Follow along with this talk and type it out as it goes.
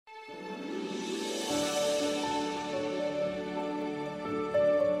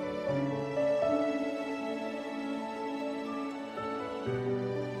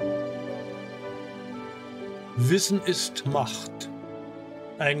Wissen ist Macht.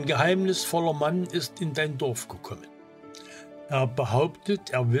 Ein geheimnisvoller Mann ist in dein Dorf gekommen. Er behauptet,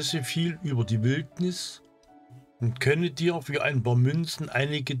 er wisse viel über die Wildnis und könne dir für ein paar Münzen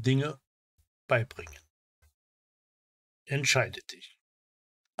einige Dinge beibringen. Entscheide dich.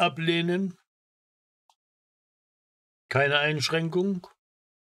 Ablehnen. Keine Einschränkung.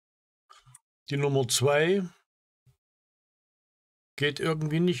 Die Nummer 2 geht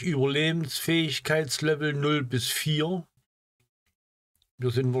irgendwie nicht. Überlebensfähigkeitslevel 0 bis 4.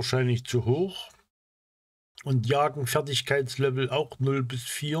 Wir sind wahrscheinlich zu hoch. Und Jagen Fertigkeitslevel auch 0 bis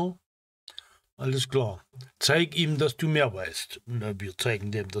 4. Alles klar. Zeig ihm, dass du mehr weißt. Na, wir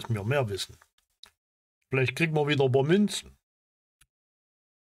zeigen dem, dass wir mehr wissen. Vielleicht kriegen wir wieder ein paar Münzen.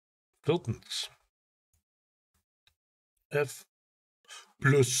 Viertens. F.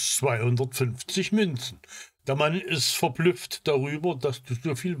 Plus 250 Münzen. Der Mann ist verblüfft darüber, dass du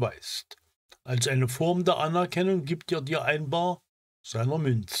so viel weißt. Als eine Form der Anerkennung gibt er dir ein paar seiner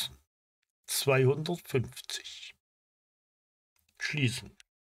Münzen. 250. Schließen.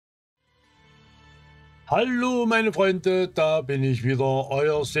 Hallo meine Freunde, da bin ich wieder,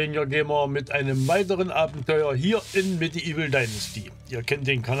 euer Senior Gamer mit einem weiteren Abenteuer hier in Medieval Dynasty. Ihr könnt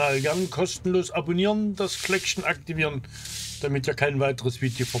den Kanal gern kostenlos abonnieren, das Glöckchen aktivieren, damit ihr kein weiteres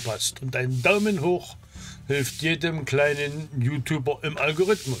Video verpasst. Und ein Daumen hoch hilft jedem kleinen YouTuber im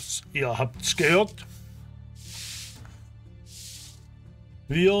Algorithmus. Ihr habt's gehört.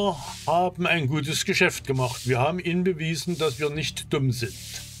 Wir haben ein gutes Geschäft gemacht. Wir haben ihnen bewiesen, dass wir nicht dumm sind.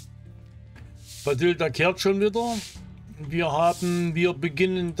 Mathilda kehrt schon wieder. Wir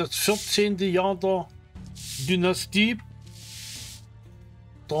beginnen das 14. Jahr der Dynastie.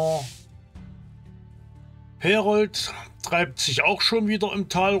 Der Herold treibt sich auch schon wieder im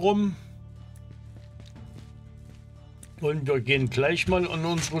Tal rum. Und wir gehen gleich mal an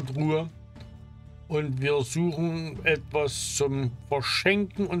unsere Truhe. Und wir suchen etwas zum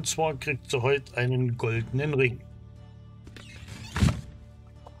Verschenken. Und zwar kriegt sie heute einen goldenen Ring.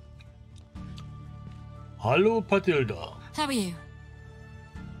 Hallo Mathilda. How are you?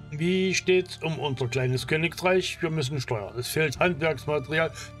 Wie steht's um unser kleines Königreich? Wir müssen steuern. Es fehlt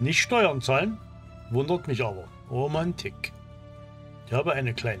Handwerksmaterial. Nicht Steuern zahlen? Wundert mich aber. Romantik. Ich habe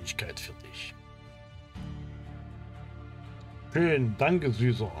eine Kleinigkeit für dich. Schön, danke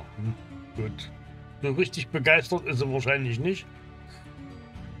Süßer. Gut. So richtig begeistert ist er wahrscheinlich nicht.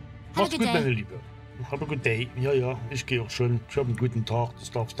 Mach's gut, meine Liebe. Have a good day. Ja, ich gehe auch schon. Ich habe einen guten Tag, das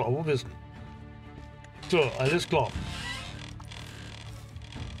darfst du aber wissen. So, alles klar.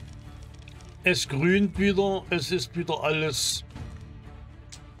 Es grünt wieder, es ist wieder alles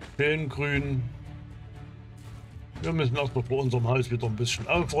schön grün. Wir müssen erstmal vor unserem Haus wieder ein bisschen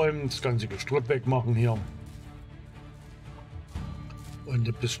aufräumen, das ganze Gestrüpp wegmachen hier. Und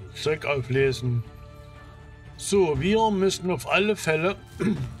ein bisschen Zeug auflesen. So, wir müssen auf alle Fälle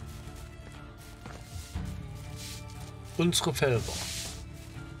unsere Felder.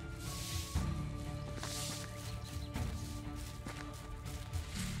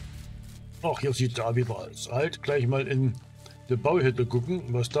 Ach, hier sieht da wieder aus. Halt, gleich mal in die Bauhütte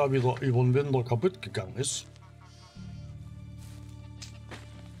gucken, was da wieder über den Winter kaputt gegangen ist.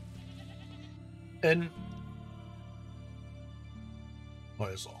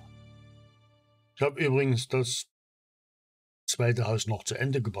 Häuser. Ich habe übrigens das zweite Haus noch zu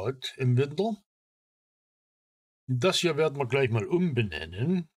Ende gebaut im Winter. Das hier werden wir gleich mal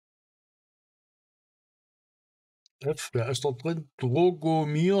umbenennen. F, wer ist da drin?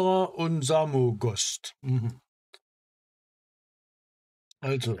 Drogomira und Samogost.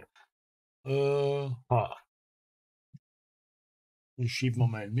 Also, H. Ich schiebe mal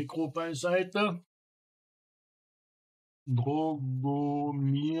mein Mikro beiseite.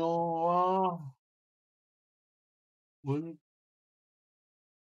 Drogomira und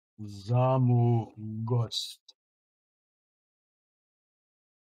Samogost.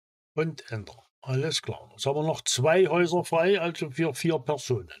 Und Enter. Alles klar. Jetzt haben wir noch 2 Häuser frei, also für 4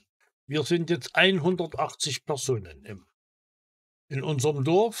 Personen. Wir sind jetzt 180 Personen in unserem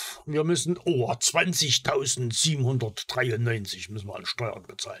Dorf. Wir müssen, 20.793 müssen wir an Steuern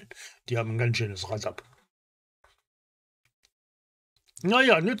bezahlen. Die haben ein ganz schönes Rad ab.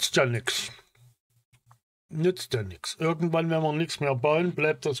 Naja, nützt ja nichts. Nützt ja nichts. Irgendwann, wenn wir nichts mehr bauen,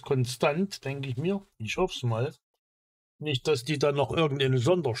 bleibt das konstant, denke ich mir. Ich hoffe es mal. Nicht, dass die dann noch irgendeine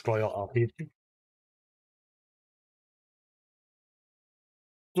Sondersteuer erheben.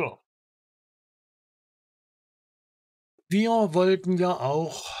 So. Wir wollten ja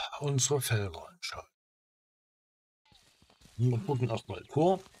auch unsere Felder anschauen. Wir gucken erstmal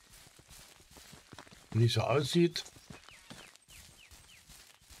vor, wie es so aussieht.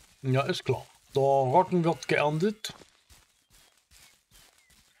 Ja, ist klar. Der Roggen wird geerntet.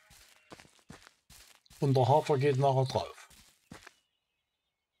 Und der Hafer geht nachher drauf.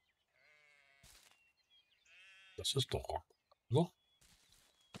 Das ist der Roggen. So.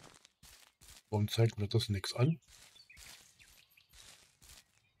 Warum zeigt mir das nichts an?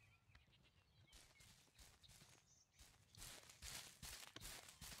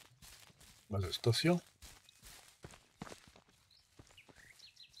 Was ist das hier?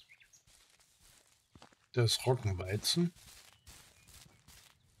 Das Roggenweizen.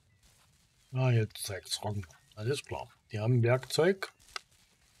 Ah, jetzt zeigt es Roggen. Alles klar. Die haben Werkzeug.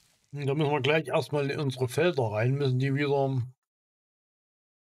 Und da müssen wir gleich erstmal in unsere Felder rein, müssen die wieder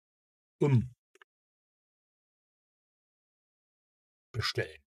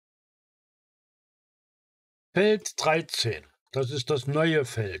bestellen. Feld 13. Das ist das neue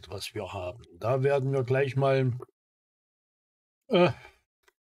Feld, was wir haben. Da werden wir gleich mal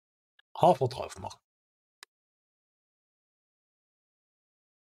Hafer drauf machen.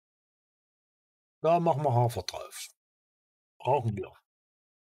 Da machen wir Hafer drauf. Brauchen wir.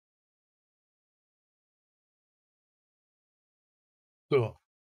 So.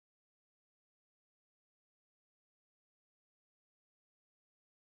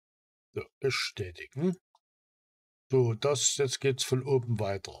 So, bestätigen. So, jetzt geht's von oben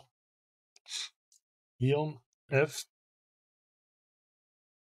weiter. Hier F.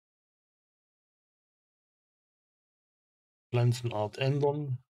 Pflanzenart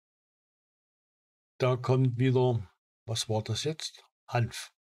ändern. Da kommt wieder, was war das jetzt?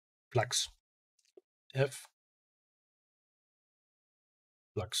 Hanf. Flachs. F.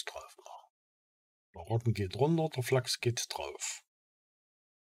 Flachs drauf machen. Der Roggen geht runter, der Flachs geht drauf.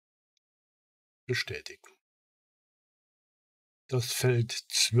 Bestätigen. Das Feld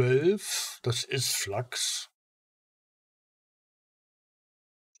 12, das ist Flachs.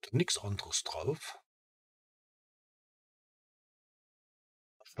 Da nichts anderes drauf.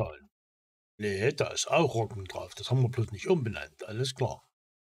 Nein. Nee, da ist auch Roggen drauf. Das haben wir bloß nicht umbenannt. Alles klar.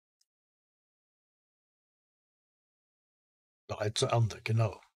 Bereit zur Ernte,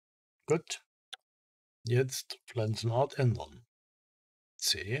 genau. Gut. Jetzt Pflanzenart ändern.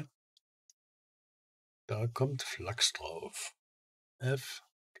 C. Da kommt Flachs drauf. F.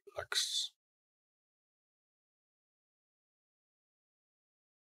 Flachs.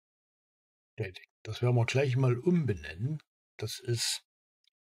 Das werden wir gleich mal umbenennen. Das ist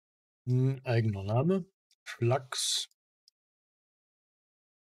ein eigener Name. Flachs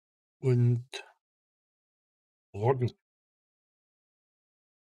und Roggen.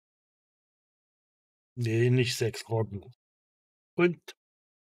 Nee, nicht 6 Roggen. Und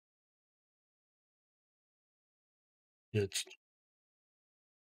jetzt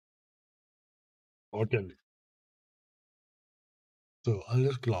Roggen. So,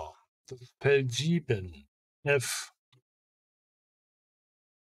 alles klar. Das ist Feld 7. F.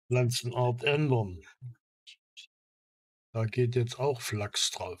 Pflanzenart ändern. Da geht jetzt auch Flachs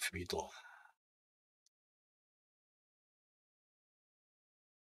drauf wieder.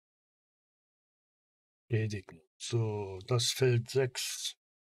 Bestätigen. So, das Feld 6.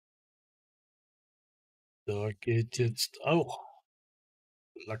 Da geht jetzt auch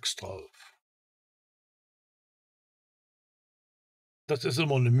Flachs drauf. Das ist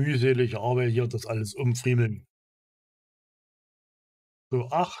immer eine mühselige Arbeit, hier das alles umfriemeln. So,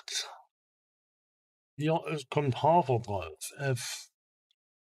 8. Hier kommt Hafer drauf. F.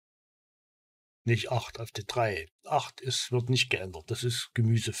 Nicht 8, auf die 3. 8 wird nicht geändert. Das ist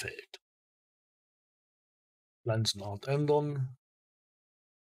Gemüsefeld. Pflanzenart ändern.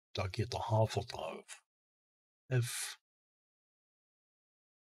 Da geht der Hafer drauf. F.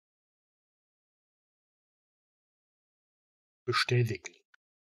 Bestätigen.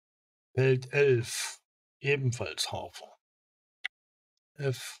 Feld 11. Ebenfalls Hafer.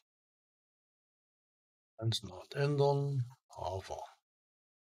 F. Pflanzenart ändern. Hafer.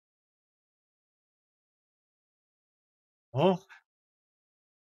 Ja.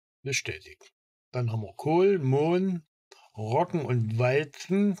 Bestätigen. Dann haben wir Kohl, Mohn, Roggen und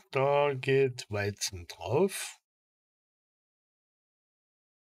Weizen. Da geht Weizen drauf.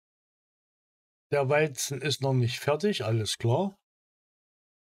 Der Weizen ist noch nicht fertig, alles klar.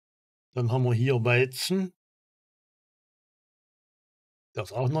 Dann haben wir hier Weizen. Der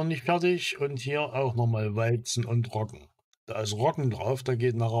ist auch noch nicht fertig. Und hier auch nochmal Weizen und Roggen. Da ist Roggen drauf, da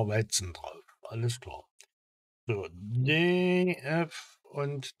geht nachher Weizen drauf. Alles klar. So, D, F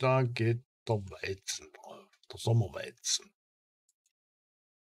und da geht der Weizen drauf. Der Sommerweizen.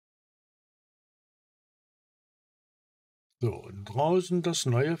 So, und draußen das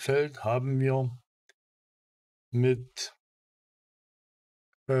neue Feld haben wir mit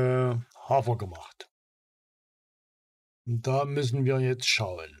Hafer gemacht. Und da müssen wir jetzt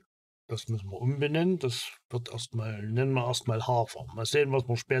schauen. Das müssen wir umbenennen. Das wird erstmal, nennen wir erstmal Hafer. Mal sehen, was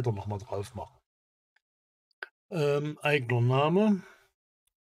wir später nochmal drauf machen. Eigener Name.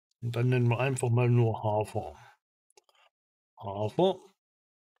 Und dann nennen wir einfach mal nur Hafer. Hafer.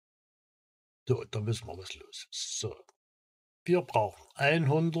 So, da wissen wir, was los ist. So. Wir brauchen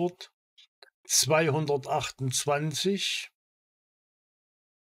 100, 228,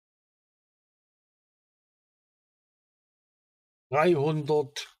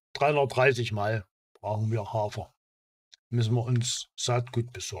 330 Mal brauchen wir Hafer. Müssen wir uns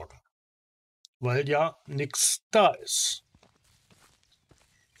Saatgut besorgen. Weil ja nichts da ist.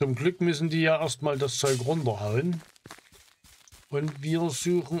 Zum Glück müssen die ja erstmal das Zeug runterhauen. Und wir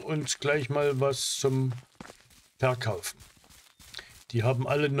suchen uns gleich mal was zum Verkaufen. Die haben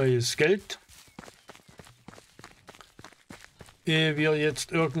alle neues Geld. Ehe wir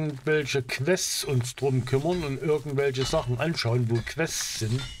jetzt irgendwelche Quests uns drum kümmern und irgendwelche Sachen anschauen, wo Quests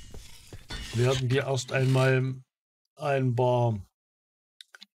sind, werden wir erst einmal ein paar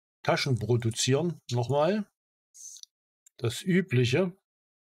Taschen produzieren. Nochmal. Das Übliche.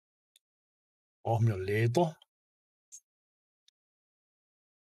 Brauchen wir Leder.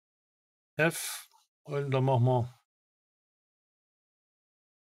 F. Und dann machen wir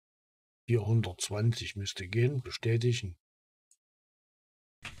 420 müsste gehen. Bestätigen.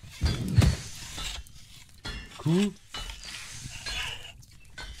 Q.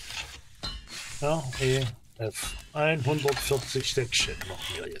 R, E, F. 140 Säckchen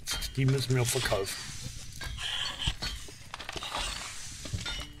machen wir jetzt. Die müssen wir verkaufen.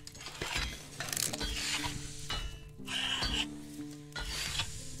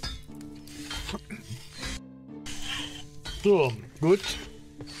 So, gut.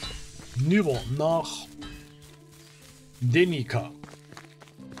 Rüber nach Denika.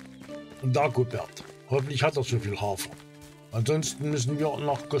 Dagobert. Hoffentlich hat er so viel Hafer. Ansonsten müssen wir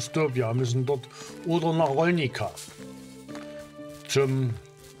nach Gostovia, müssen dort oder nach Rolnika. Zum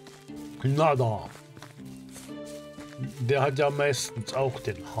Nada. Der hat ja meistens auch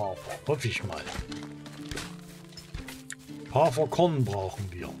den Hafer. Hoffe ich mal. Haferkorn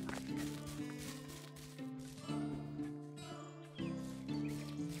brauchen wir.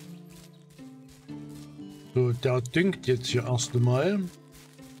 So, der düngt jetzt hier erst einmal.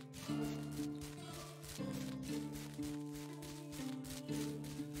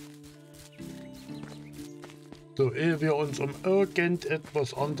 So, ehe wir uns um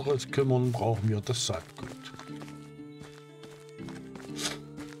irgendetwas anderes kümmern, brauchen wir das Saatgut.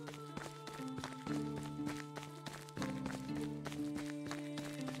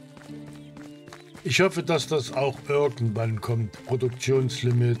 Ich hoffe, dass das auch irgendwann kommt,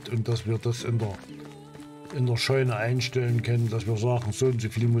 Produktionslimit, und dass wir das in der Scheune einstellen können, dass wir sagen, so und so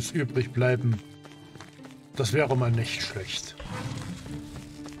viel muss übrig bleiben. Das wäre mal nicht schlecht.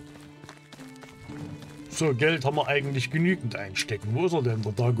 So, Geld haben wir eigentlich genügend einstecken. Wo ist er denn,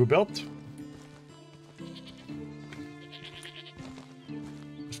 der Dagobert?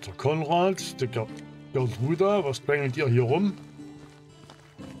 Das ist der Konrad, der Gertruda. Was bängelt ihr hier rum?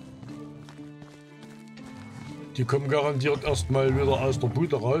 Die kommen garantiert erstmal wieder aus der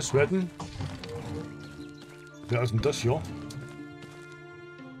Bude raus, wetten. Wer ist denn das hier?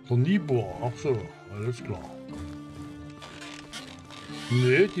 Der Nibor. Ach so, alles klar.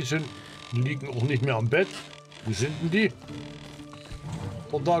 Nee, die liegen auch nicht mehr am Bett. Wo sind denn die?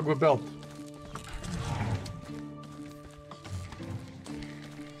 Der Dagobert.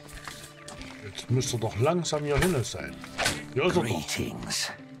 Jetzt müsste doch langsam hier hin sein. Hier ist er doch.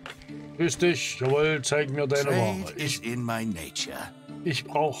 Grüß dich. Jawohl, zeig mir deine Ware. Ich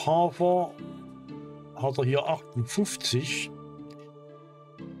brauche Hafer. Hat er hier 58.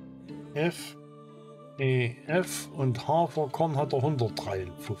 F, E, F und Haferkorn hat er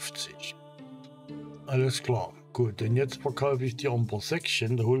 153. Alles klar. Gut, denn jetzt verkaufe ich dir ein paar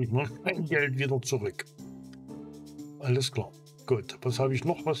Säckchen. Da hole ich mir mein Geld wieder zurück. Alles klar. Gut, was habe ich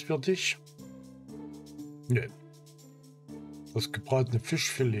noch was für dich? Ne. Das gebratene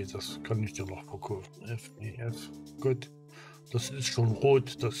Fischfilet, das kann ich dir noch verkaufen. F, E, F. Gut. Das ist schon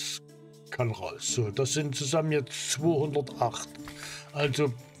rot, das kann raus. So, das sind zusammen jetzt 208.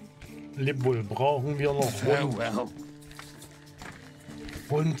 Also, Lebwohl brauchen wir noch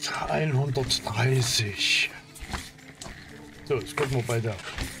rund 130. So, jetzt gucken wir bei der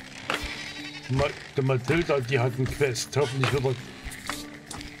Mathilda, die hat einen Quest. Hoffentlich wird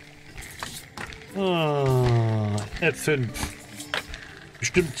er... F5.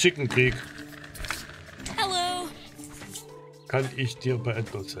 Bestimmt Zickenkrieg. Hallo. Kann ich dir bei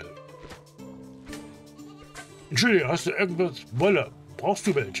etwas helfen? Entschuldige, hast du irgendwas? Wolle? Brauchst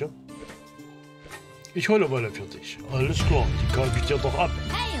du welche? Ich hole Wolle für dich. Alles klar, die kaufe ich dir doch ab.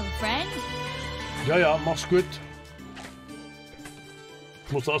 Hail, friend. Ja, ja, mach's gut.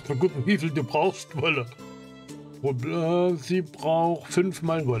 Ich muss erst mal gucken, wie viel du brauchst, Wolle. Sie braucht 5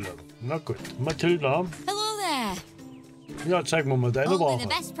 mal Wolle. Na gut, Mathilda. Hello there. Ja, zeig mir mal deine Only the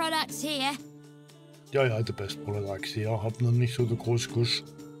Ware. best products here. Ja, ja, the best products hier. Hab noch nicht so der Großkusch.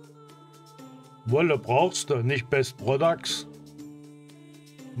 Wolle brauchst du, nicht best products.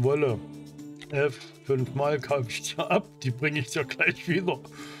 Wolle. F, 5 mal kaufe ich dir ab. Die bringe ich dir gleich wieder.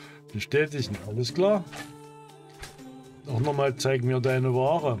 Bestätigen, alles klar. Noch nochmal, zeig mir deine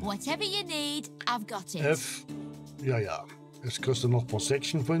Ware. Whatever you need, I've got it. F, ja, ja. Jetzt kriegst du noch ein paar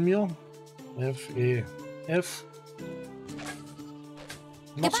Säckchen von mir. F, E, F.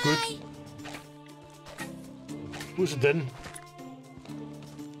 Mach's gut. Goodbye. Wo ist sie denn?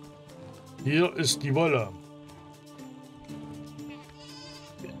 Hier ist die Wolle.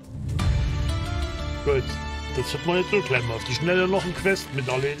 Gut, das hat man jetzt so gleich mal auf die Schnelle noch ein Quest mit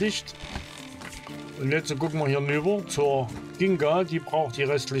erledigt. Und jetzt gucken wir hier rüber zur Ginga, die braucht die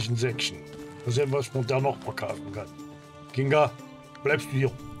restlichen Säckchen. Mal sehen, was man da noch verkaufen kann. Ginga, bleibst du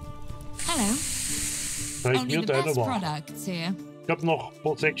hier. Hello. Zeig Only mir the deine best Ware. products here. Ich habe noch ein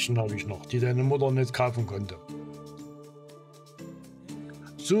paar Säckchen, habe ich noch, die deine Mutter nicht kaufen konnte.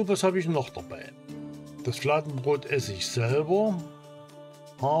 So, was habe ich noch dabei? Das Fladenbrot esse ich selber.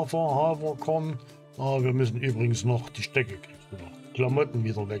 Hafer, Haferkorn. Ah, wir müssen übrigens noch die Stecke kriegen. Klamotten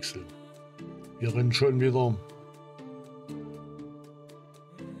wieder wechseln. Wir rennen schon wieder.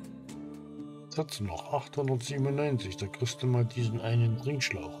 Was hat's noch? 897. Da kriegst du mal diesen einen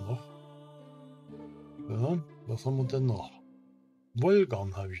Trinkschlauch noch. Ja, was haben wir denn noch?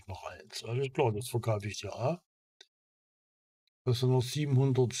 Wollgarn habe ich noch eins. Alles klar, das verkaufe ich dir auch. Das sind noch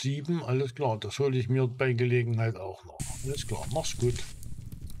 707. Alles klar, das hole ich mir bei Gelegenheit auch noch. Alles klar, mach's gut.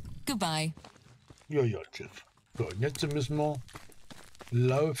 Goodbye. Ja, ja, tschüss. So, und jetzt müssen wir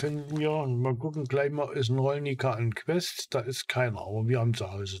laufen hier. Mal gucken, gleich mal ist ein Rollnika ein Quest. Da ist keiner, aber wir haben zu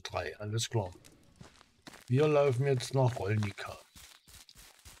Hause 3. Alles klar. Wir laufen jetzt nach Rollnika.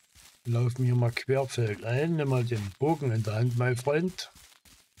 Laufen hier mal querfeld ein. Nimm mal den Bogen in der Hand, mein Freund.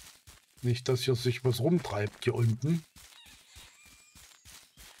 Nicht, dass hier sich was rumtreibt hier unten.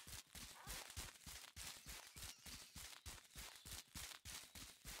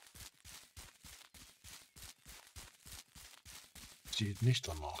 Sieht nicht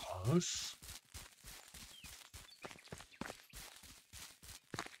danach aus.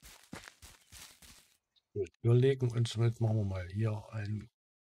 Gut, wir legen uns mit, machen wir mal hier einen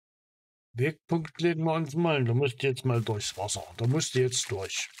Wegpunkt, legen wir uns mal. Da musst du jetzt mal durchs Wasser. Da musst du jetzt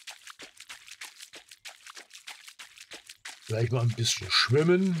durch. Vielleicht mal ein bisschen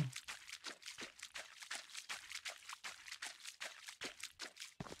schwimmen.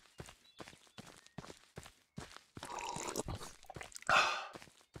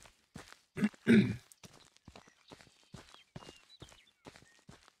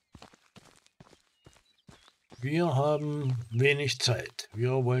 Wir haben wenig Zeit.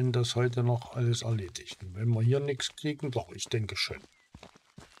 Wir wollen das heute noch alles erledigen. Wenn wir hier nichts kriegen, doch, ich denke schon,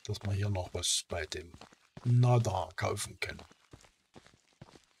 dass wir hier noch was bei dem Nada kaufen können.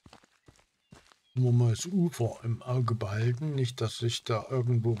 Nur mal das Ufer im Auge behalten, nicht, dass sich da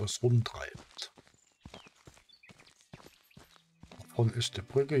irgendwo was rumtreibt. Vorne ist die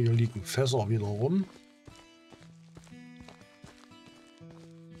Brücke, hier liegen Fässer wieder rum.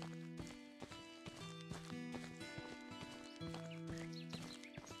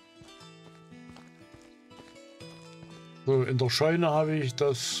 So, in der Scheune habe ich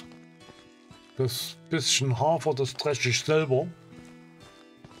das bisschen Hafer, das dresche ich selber.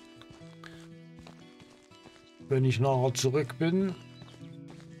 Wenn ich nachher zurück bin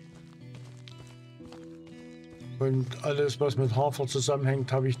und alles, was mit Hafer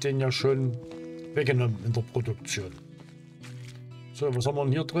zusammenhängt, habe ich den ja schon weggenommen in der Produktion. So, was haben wir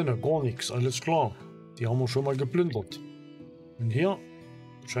denn hier drin? Gar nichts, alles klar. Die haben wir schon mal geplündert. Und hier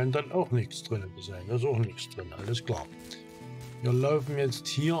scheint dann auch nichts drin zu sein. Da ist auch nichts drin, alles klar. Wir laufen jetzt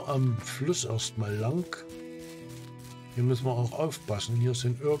hier am Fluss erstmal lang. Hier müssen wir auch aufpassen. Hier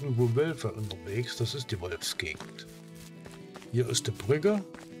sind irgendwo Wölfe unterwegs. Das ist die Wolfsgegend. Hier ist die Brücke.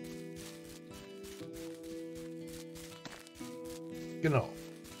 Genau.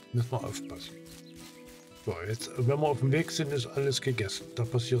 Müssen wir aufpassen. So, jetzt, wenn wir auf dem Weg sind, ist alles gegessen. Da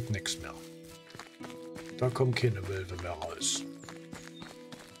passiert nichts mehr. Da kommen keine Wölfe mehr raus.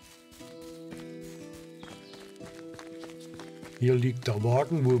 Hier liegt der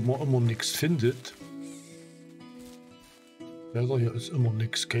Wagen, wo man immer nichts findet. Leider, hier ist immer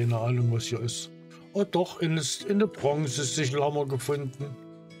nichts. Keine Ahnung, was hier ist. Oh doch, in der Bronze-Sichel haben wir gefunden.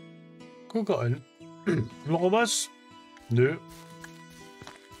 Gucke an. Noch was? Nö.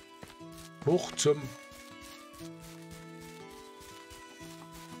 Hoch zum...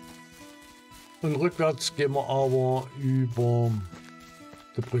 Und rückwärts gehen wir aber über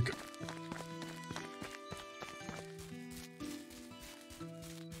die Brücke.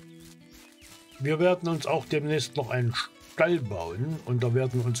 Wir werden uns auch demnächst noch einen Stall bauen und da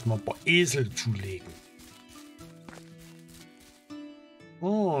werden wir uns mal ein paar Esel zulegen.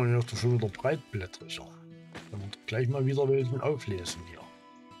 Oh, hier ist doch schon wieder breitblättriger. Dann gleich mal wieder welchen auflesen hier.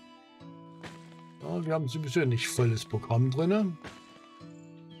 Ja, wir haben sowieso nicht volles Programm drin.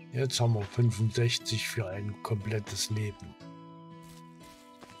 Jetzt haben wir 65 für ein komplettes Leben.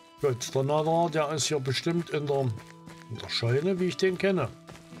 Gut, der Nadar, der ist hier bestimmt in der Scheune, wie ich den kenne.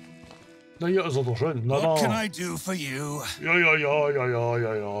 Na, hier ist er doch schon. Nadar. Ja.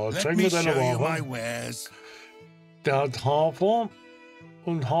 Zeig mir deine Ware. Der hat Hafer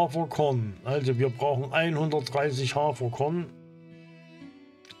und Haferkorn. Also wir brauchen 130 Haferkorn.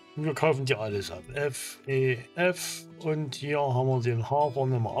 Wir kaufen dir alles ab. F, E, F. Und hier haben wir den Hafer,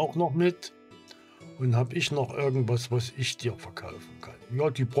 nehmen wir auch noch mit. Und habe ich noch irgendwas, was ich dir verkaufen kann?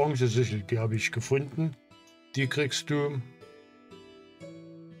 Ja, die Bronzesichel, die habe ich gefunden. Die kriegst du.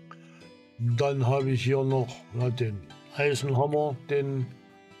 Dann habe ich hier noch den Eisenhammer, den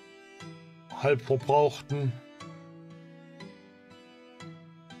halb verbrauchten.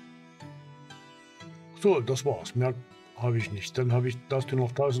 So, das war's. Mehr habe ich nicht. Dann habe ich das du noch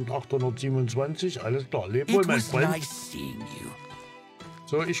 1827. Alles klar. Leb wohl, mein Freund.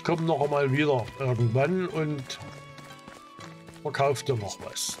 So, ich komme noch einmal wieder irgendwann und verkaufe dir noch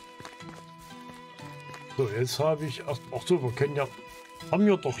was. So, jetzt habe ich erst. Ach so, wir können ja.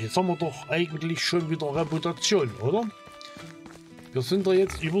 Jetzt haben wir doch eigentlich schon wieder Reputation, oder? Wir sind da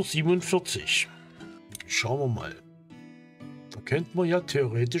jetzt über 47. Schauen wir mal. Da könnte man ja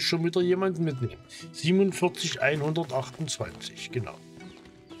theoretisch schon wieder jemanden mitnehmen. 47, 128, genau.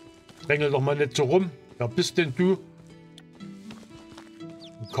 Drängel doch mal nicht so rum. Wer bist denn du?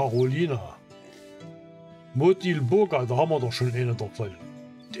 Carolina. Modil Burga, da haben wir doch schon eine davon.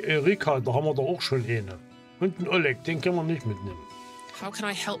 Die Erika, da haben wir doch auch schon eine. Und den Oleg, den können wir nicht mitnehmen. How can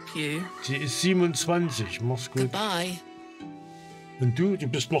I help you? Sie ist 27, mach's gut. Goodbye. Und du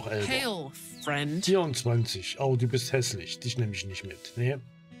bist noch älter. Hail, friend. 24, aber du bist hässlich. Dich nehme ich nicht mit. Nee.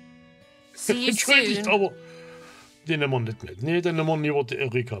 See you Entschuldigt, soon. aber den nehmen wir nicht mit. Nee, den nehmen wir lieber die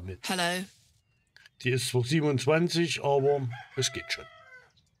Erika mit. Hello. Die ist zwar 27, aber es geht schon.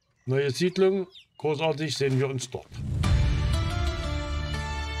 Neue Siedlung, großartig, sehen wir uns dort.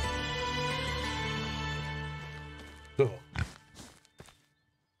 So.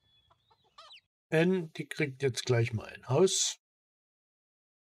 N, die kriegt jetzt gleich mal ein Haus.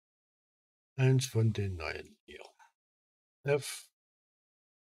 Eins von den neuen hier. F.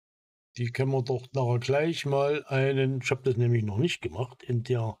 Die können wir doch nachher gleich mal einen, ich habe das nämlich noch nicht gemacht, in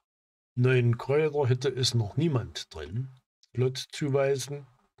der neuen Kräuterhütte ist noch niemand drin. Plot zuweisen.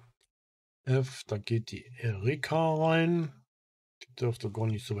 F, da geht die Erika rein. Die dürfte gar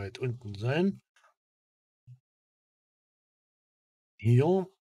nicht so weit unten sein. Hier,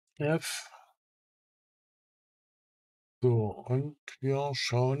 F. So, und wir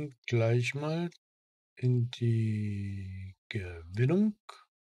schauen gleich mal in die Gewinnung.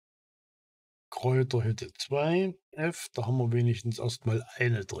 Kräuterhütte 2, F, da haben wir wenigstens erstmal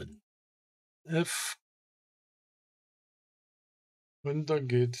eine drin. F. Und da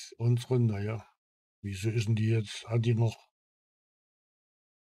geht unsere neue. Wieso ist denn die jetzt? Hat die noch?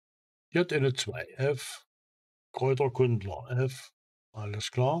 Die hat eine 2, F. Kräuterkundler, F. Alles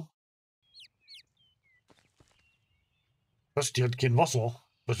klar. Was? Die hat kein Wasser?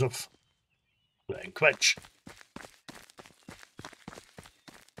 Pass auf. Ein Quatsch.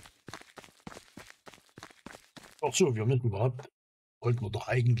 Ach so, wir müssen überhaupt. Wollten wir doch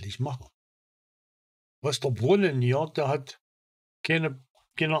eigentlich machen. Was der Brunnen hier, der hat keine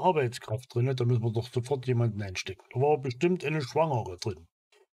Arbeitskraft drin. Da müssen wir doch sofort jemanden einstecken. Da war bestimmt eine Schwangere drin.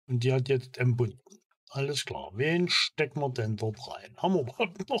 Und die hat jetzt entbunden. Alles klar. Wen stecken wir denn dort rein? Haben wir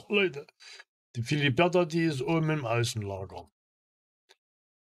überhaupt noch Leute? Die Filiberta, die ist oben im Außenlager.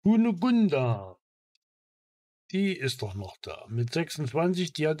 Hunegunda. Die ist doch noch da. Mit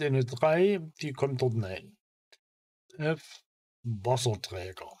 26, die hat eine 3, die kommt dort rein. F.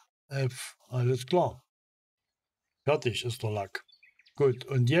 Wasserträger. F. Alles klar. Fertig ist der Lack. Gut,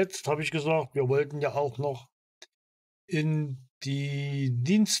 und jetzt habe ich gesagt, wir wollten ja auch noch in die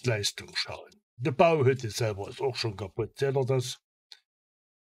Dienstleistung schauen. Die Bauhütte selber ist auch schon kaputt. Seht ihr das?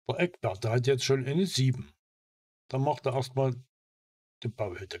 Der Eckbert, der hat jetzt schon eine 7. Dann macht er erstmal die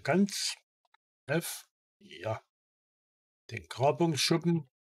Bauhütte ganz. F. Ja. Den Grabungsschuppen.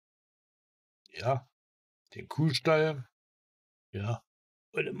 Ja. Den Kuhstall. Ja.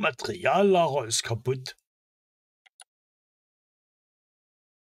 Und ein Materiallager ist kaputt.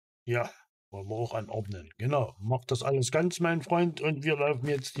 Ja, wollen wir auch anordnen. Genau, mach das alles ganz, mein Freund. Und wir laufen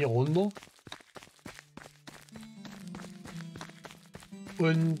jetzt hier runter.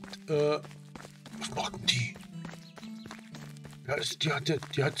 Und, was macht denn die? Ja,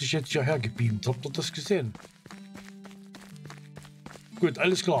 die hat sich jetzt hierher gebeamt. Habt ihr das gesehen? Gut,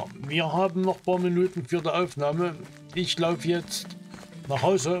 alles klar. Wir haben noch ein paar Minuten für die Aufnahme. Ich laufe jetzt nach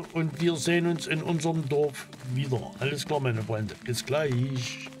Hause und wir sehen uns in unserem Dorf wieder. Alles klar, meine Freunde. Bis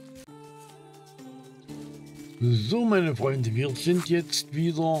gleich. So, meine Freunde, wir sind jetzt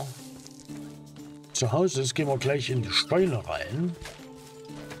wieder zu Hause. Jetzt gehen wir gleich in die Steine rein.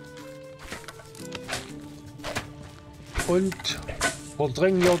 Und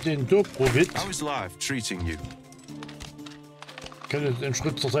verdrängen ja den Dobrovit. How is life treating you? Können jetzt einen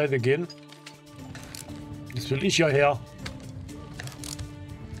Schritt zur Seite gehen. Das will ich ja her.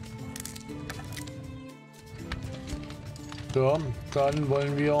 So, dann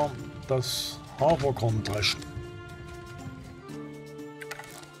wollen wir das Haferkorn dreschen.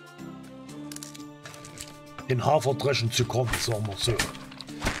 Den Hafer dreschen zu kommen, sagen wir so.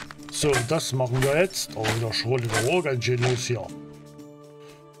 So, das machen wir jetzt. Oh, der schrotet aber ganz schön los hier.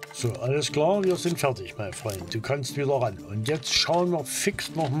 So, alles klar, wir sind fertig, mein Freund. Du kannst wieder ran. Und jetzt schauen wir fix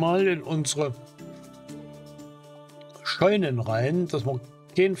nochmal in unsere Scheunen rein, dass wir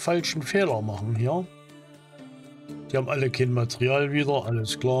keinen falschen Fehler machen hier. Die haben alle kein Material wieder,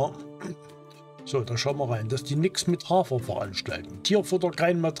 alles klar. So, da schauen wir rein, dass die nichts mit Hafer veranstalten. Tierfutter,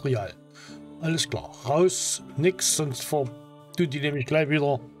 kein Material. Alles klar, raus, nix, sonst tut die nämlich gleich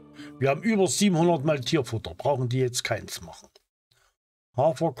wieder. Wir haben über 700 mal Tierfutter, brauchen die jetzt keins machen.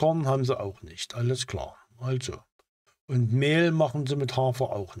 Haferkorn haben sie auch nicht, alles klar. Also, und Mehl machen sie mit Hafer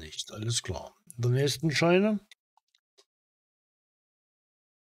auch nicht, alles klar. In der nächsten Scheune.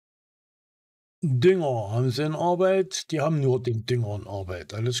 Dünger haben sie in Arbeit, die haben nur den Dünger in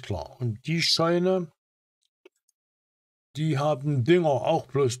Arbeit, alles klar. Und die Scheune, die haben Dünger, auch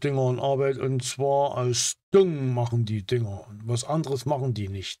bloß Dünger in Arbeit, und zwar aus Dung machen die Dünger. Was anderes machen die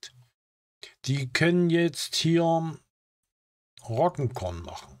nicht. Die können jetzt hier Roggenkorn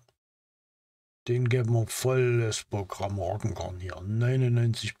machen. Den geben wir volles Programm Roggenkorn hier,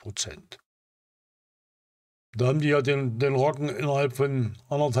 99%. Da haben die ja den Roggen innerhalb von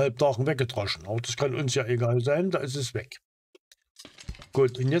 1,5 Tagen weggedroschen. Aber das kann uns ja egal sein, da ist es weg.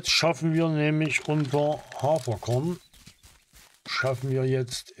 Gut, und jetzt schaffen wir nämlich unter Haferkorn, schaffen wir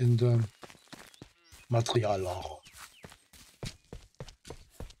jetzt in der Materiallager.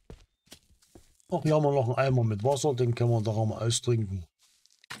 Ach, hier haben wir noch einen Eimer mit Wasser, den können wir da mal austrinken.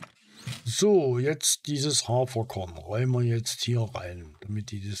 So, jetzt dieses Haferkorn räumen wir jetzt hier rein,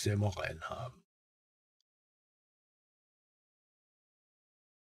 damit die das selber rein haben.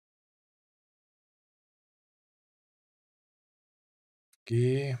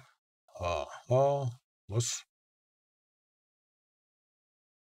 Was?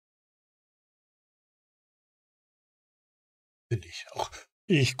 Bin ich? Ach,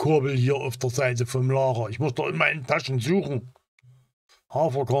 ich kurbel hier auf der Seite vom Lager. Ich muss doch in meinen Taschen suchen.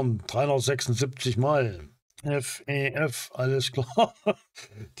 Haferkorn, 376 Mal. FEF, alles klar.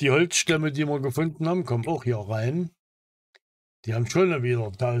 Die Holzstämme, die wir gefunden haben, kommen auch hier rein. Die haben schon wieder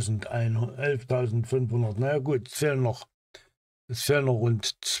 11.500. Na ja, gut, es fehlen noch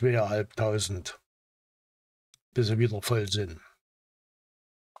rund 2.500, bis sie wieder voll sind.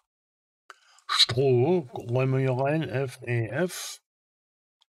 Stroh, räumen wir hier rein, FEF.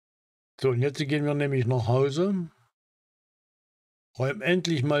 So, und jetzt gehen wir nämlich nach Hause. Räumen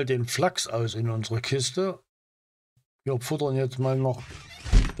endlich mal den Flachs aus in unsere Kiste. Wir futtern jetzt mal noch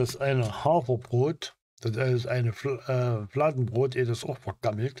das eine Haferbrot. Das ist eine Fladenbrot, das auch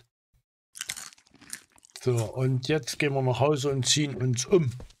vergammelt. So, und jetzt gehen wir nach Hause und ziehen uns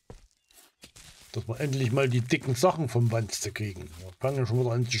um. Dass wir endlich mal die dicken Sachen vom Wanste kriegen. Wir fangen ja schon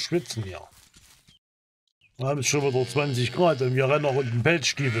wieder an zu schwitzen hier. Wir haben es schon wieder 20 Grad und wir rennen auch in den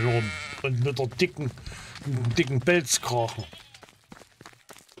Pelzstiefeln rum. Und mit der dicken Pelzkrachen.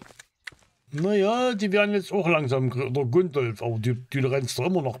 Naja, die werden jetzt auch langsam, der Gundolf, aber du rennst doch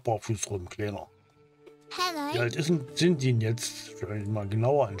immer noch barfuß rum, Kleiner. Wie alt sind die denn jetzt? Vielleicht mal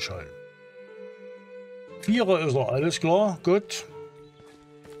genauer anschauen. 4 ist er, alles klar, gut.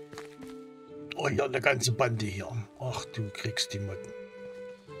 Oh, hier eine ganze Bande hier. Ach, du kriegst die Motten.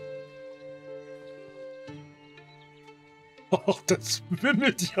 Ach, das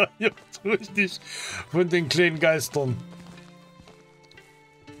wimmelt ja hier richtig von den kleinen Geistern.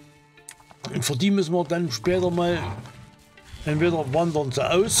 Und für die müssen wir dann später mal, entweder wandern sie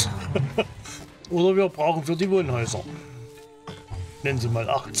aus Oder wir brauchen für die Wohnhäuser. Wenn sie mal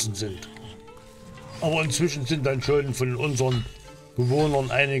 18 sind. Aber inzwischen sind dann schon von unseren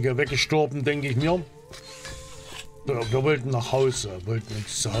Bewohnern einige weggestorben, denke ich mir. So, wir wollten nach Hause, wollten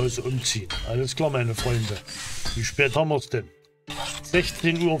uns zu Hause umziehen. Alles klar, meine Freunde. Wie spät haben wir es denn?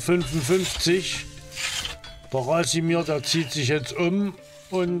 16:55 Uhr. Der Rasimir, der zieht sich jetzt um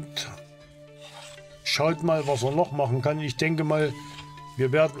und schaut mal, was er noch machen kann. Ich denke mal,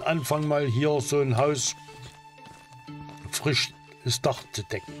 wir werden anfangen, mal hier so ein Haus frisch das Dach zu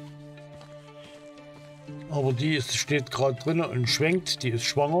decken. Aber die steht gerade drin und schwenkt, die ist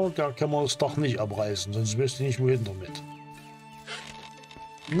schwanger, da kann man das Dach nicht abreißen, sonst wisst ihr nicht, wohin damit.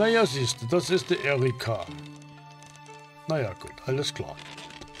 Naja, siehst du, das ist die Erika. Naja, gut, alles klar.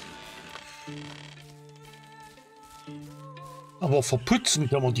 Aber verputzen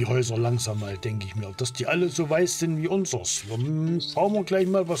können wir die Häuser langsam mal, denke ich mir, dass die alle so weiß sind wie unseres. Schauen wir gleich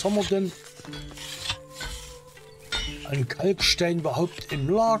mal, was haben wir denn an Kalkstein überhaupt im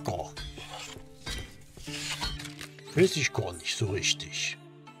Lager? Weiß ich gar nicht so richtig.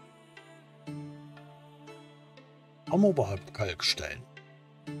 Haben wir überhaupt Kalkstein?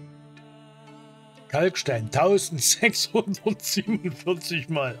 Kalkstein 1647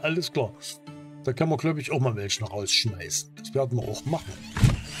 Mal, alles klar. Da kann man, glaube ich, auch mal welche rausschmeißen. Das werden wir auch machen.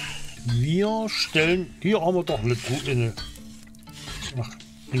 Wir stellen... Hier haben wir doch einen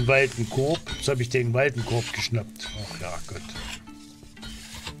weiten Korb. Jetzt habe ich den weiten Korb geschnappt. Ach ja, Gott.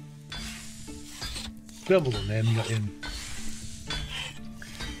 Werden wir doch nehmen hier hin.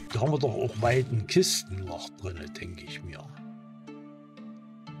 Da haben wir doch auch weiten Kisten noch drin, denke ich mir.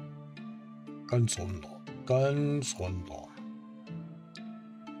 Ganz runter. Ganz runter.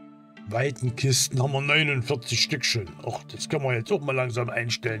 Weiten Kisten haben wir 49 Stück schon. Ach, das können wir jetzt auch mal langsam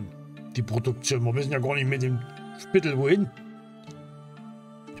einstellen. Die Produktion. Wir wissen ja gar nicht mit dem Spittel wohin.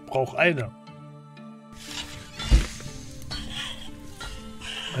 Ich brauche eine.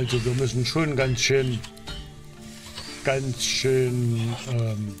 Also wir müssen schon ganz schön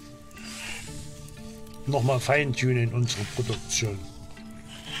nochmal feintunen in unsere Produktion.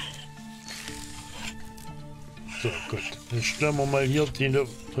 So, gut. Jetzt stellen wir mal hier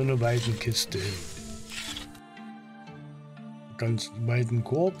so eine weiten Kiste hin. Ganz weiten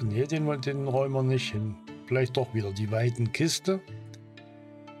Korb. Ne, den räumen wir nicht hin. Vielleicht doch wieder die weiten Kiste.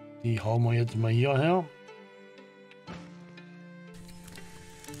 Die hauen wir jetzt mal hierher.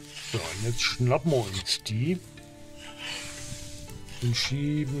 So, und jetzt schnappen wir uns die. Und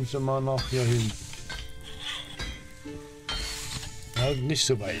schieben sie mal nach hier hin. Ja, nicht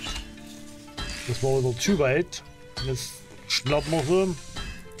so weit. Das war wieder zu weit. Jetzt schnappen wir sie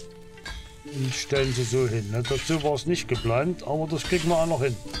und stellen sie so hin. Dazu war es nicht geplant, aber das kriegen wir auch noch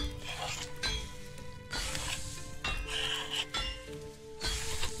hin.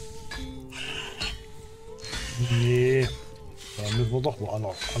 Nee, da müssen wir doch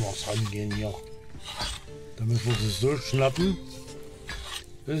woanders rangehen hier. Da müssen wir sie so schnappen.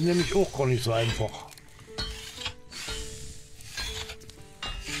 Das ist nämlich auch gar nicht so einfach.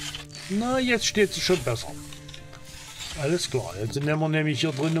 Na, jetzt steht sie schon besser. Alles klar, jetzt nehmen wir nämlich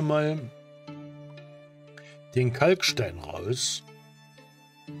hier drinnen mal den Kalkstein raus.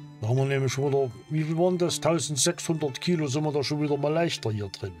 Da haben wir nämlich schon wieder, wie viel waren das? 1600 Kilo sind wir da schon wieder mal leichter hier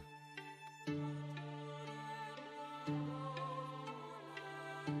drin.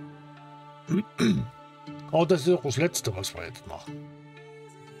 Aber das ist auch das Letzte, was wir jetzt machen.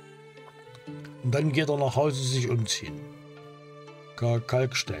 Und dann geht er nach Hause sich umziehen.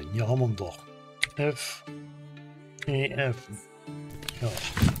 Kalkstein, hier haben wir ihn doch. F. Ja.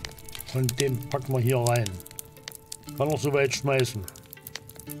 Und den packen wir hier rein. Kann er so weit schmeißen.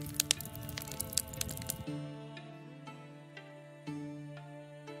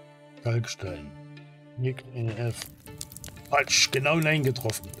 Kalkstein. Nicht F. Quatsch, genau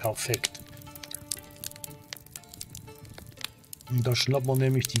eingetroffen. Perfekt. Und da schnappen wir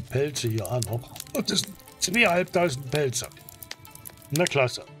nämlich die Pelze hier an. Oh, das sind 2500 Pelze. Na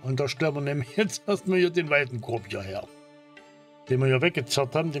klasse. Und da stellen wir nämlich jetzt erstmal hier den weiten Korb hierher. Den wir hier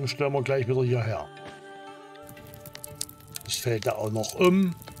weggezerrt haben, den stellen wir gleich wieder hierher. Das fällt da auch noch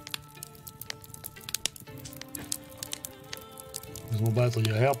um. Müssen wir weiter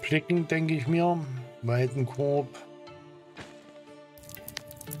hierher blicken, denke ich mir. Weiten Korb.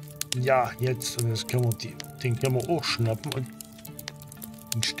 Ja, jetzt. Und jetzt können wir den können wir auch schnappen und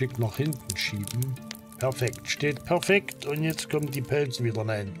ein Stück nach hinten schieben. Perfekt, steht perfekt. Und jetzt kommen die Pelze wieder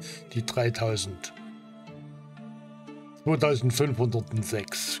rein. Die 3000.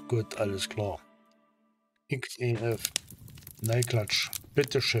 2506. Gut, alles klar. XEF. Nein, Klatsch.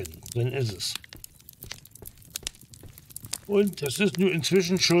 Bitteschön. Dann ist es. Und es ist nun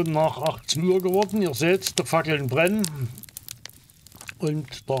inzwischen schon nach 18 Uhr geworden. Ihr seht, die Fackeln brennen.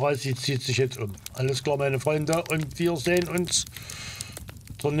 Und der Reisi zieht sich jetzt um. Alles klar, meine Freunde. Und wir sehen uns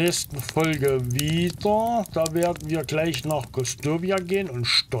zur nächsten Folge wieder. Da werden wir gleich nach Kostovia gehen und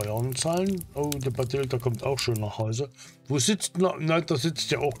Steuern zahlen. Oh, der Bathilda kommt auch schon nach Hause. Wo sitzt denn? Nein, da sitzt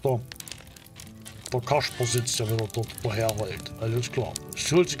ja auch der Kasper sitzt ja wieder dort, der Herold. Alles klar.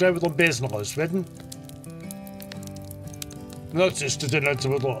 Ich hol sich gleich wieder einen Besen raus. Wetten? Na, jetzt ist den jetzt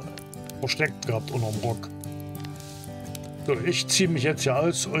wieder versteckt gehabt unterm Rock. So, ich ziehe mich jetzt hier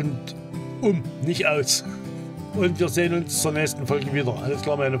aus und nicht aus. Und wir sehen uns zur nächsten Folge wieder. Alles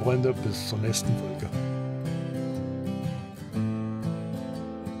klar, meine Freunde, bis zur nächsten Folge.